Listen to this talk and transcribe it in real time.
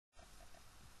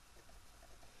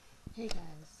Hey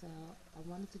guys, so I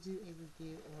wanted to do a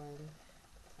review on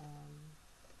um,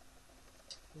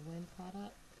 the WEN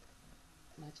product,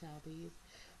 my childies.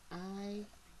 I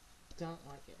don't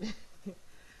like it.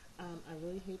 I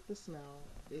really hate the smell.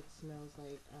 It smells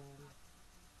like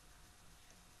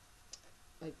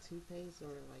toothpaste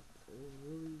or like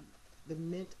really. The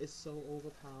mint is so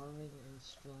overpowering and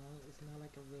strong. It's not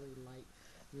like a really light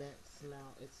mint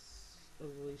smell. It's a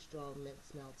really strong mint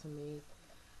smell to me.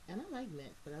 And I like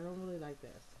mint, but I don't really like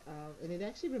this. And it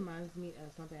actually reminds me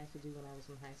of something I used to do when I was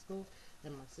in high school,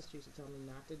 and my sister used to tell me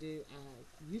not to do.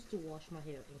 I used to wash my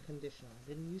hair in conditioner. I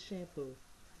didn't use shampoo.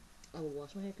 I would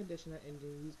wash my hair in conditioner and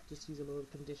then just use a little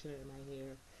conditioner in my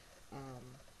hair, um,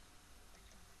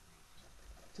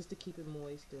 just to keep it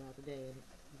moist throughout the day. And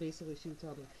basically, she would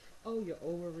tell me, "Oh, you're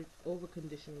over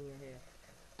conditioning your hair."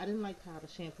 I didn't like how the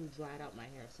shampoo dried out my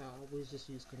hair, so I always just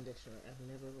used conditioner. I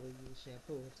never really used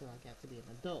shampoo until I got to be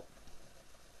an adult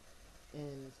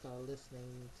and started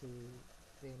listening to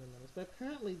family members. But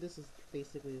apparently, this is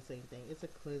basically the same thing. It's a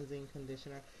cleansing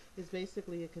conditioner. It's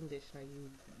basically a conditioner.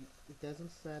 It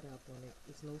doesn't set up on it.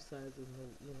 It's no suds and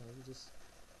no, you just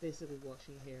basically wash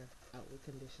your hair out with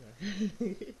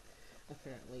conditioner.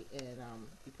 Apparently, and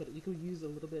you could use a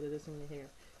little bit of this in your hair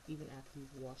even after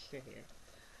you've washed your hair.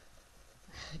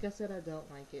 Like I said, I don't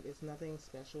like it. It's nothing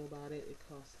special about it. It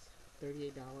costs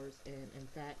 $38, and in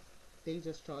fact, they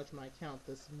just charged my account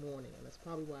this morning, and that's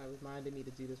probably why it reminded me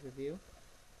to do this review.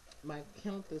 My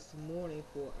account this morning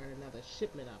for another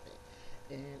shipment of it,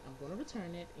 and I'm going to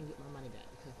return it and get my money back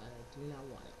because I do not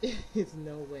want it. There's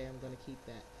no way I'm going to keep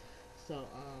that. So,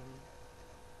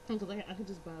 because I could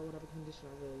just buy whatever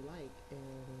conditioner I really like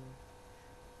and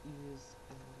use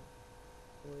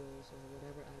oils or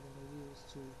whatever I want to use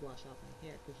to wash out my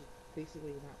hair because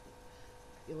basically not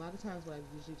a lot of times what I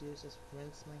usually do is just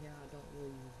rinse my hair. I don't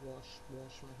really wash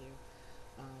my hair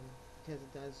because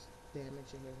it does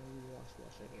damage your hair when you wash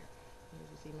your hair. As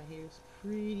you see, my hair is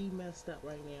pretty messed up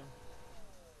right now.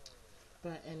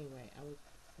 But anyway, I was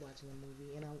watching a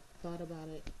movie and I thought about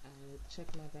it. I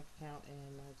checked my bank account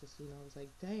and I just was like,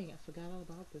 dang, I forgot all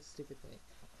about this stupid thing.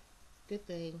 Good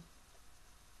thing,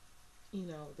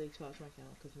 they charged my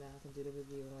account because now I can do the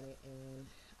review on it and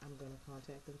I'm gonna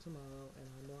contact them tomorrow. And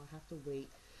I know I have to wait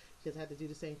because I had to do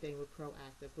the same thing with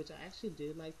Proactive, which I actually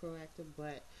did like Proactive,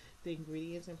 but the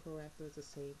ingredients in Proactive is the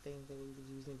same thing that we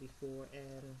were using before.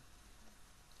 And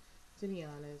to be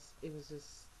honest, it was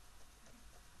just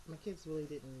my kids really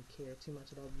didn't care too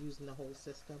much about using the whole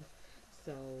system,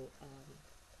 so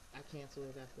I canceled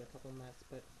it after a couple months.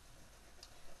 But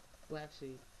well,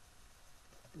 actually,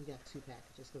 we got two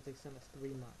packages because they sent us 3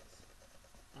 months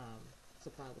um,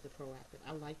 supply with the Proactive.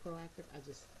 I like Proactive. I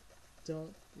just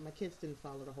don't. My kids didn't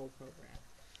follow the whole program,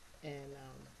 and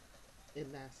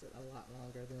it lasted a lot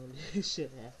longer than it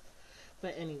should have.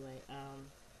 But anyway,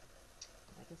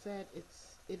 like I said,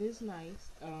 it is nice.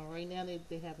 Right now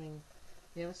they have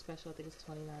a special. I think it's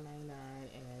 $29.99,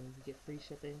 and you get free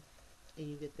shipping. And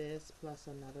you get this plus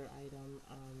another item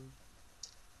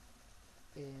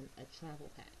in a travel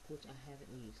pack, which I haven't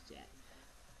used yet.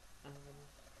 Um,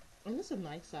 and it's a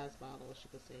nice size bottle, as you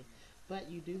can see. But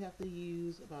you do have to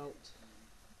use about,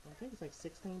 I think it's like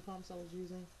 16 pumps I was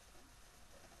using.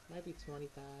 Might be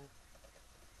 25.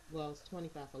 Well, it's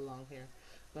 25 for long hair,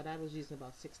 but I was using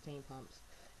about 16 pumps.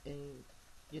 And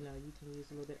you can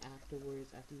use a little bit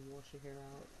afterwards after you wash your hair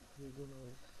out. You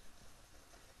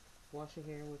wash your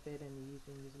hair with it, and you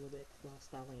can use a little bit while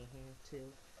styling your hair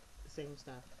too. The same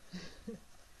stuff.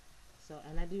 So,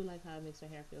 and I do like how it makes my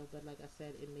hair feel, but like I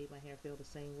said, it made my hair feel the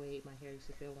same way my hair used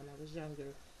to feel when I was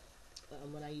younger.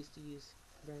 When I used to use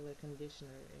regular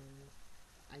conditioner, and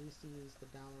I used to use the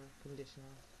dollar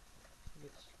conditioner,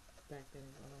 which back then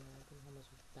I don't know, I think how much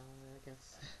was a dollar, I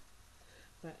guess.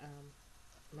 But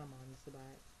my mom used to buy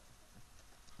it.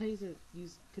 I used to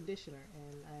use conditioner,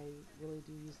 and I really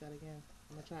do use that again.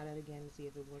 I'm gonna try that again and see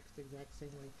if it works the exact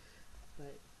same way.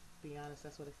 But to be honest,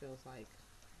 that's what it feels like.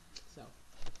 So,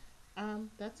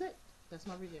 that's it. That's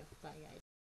my review. Bye, guys.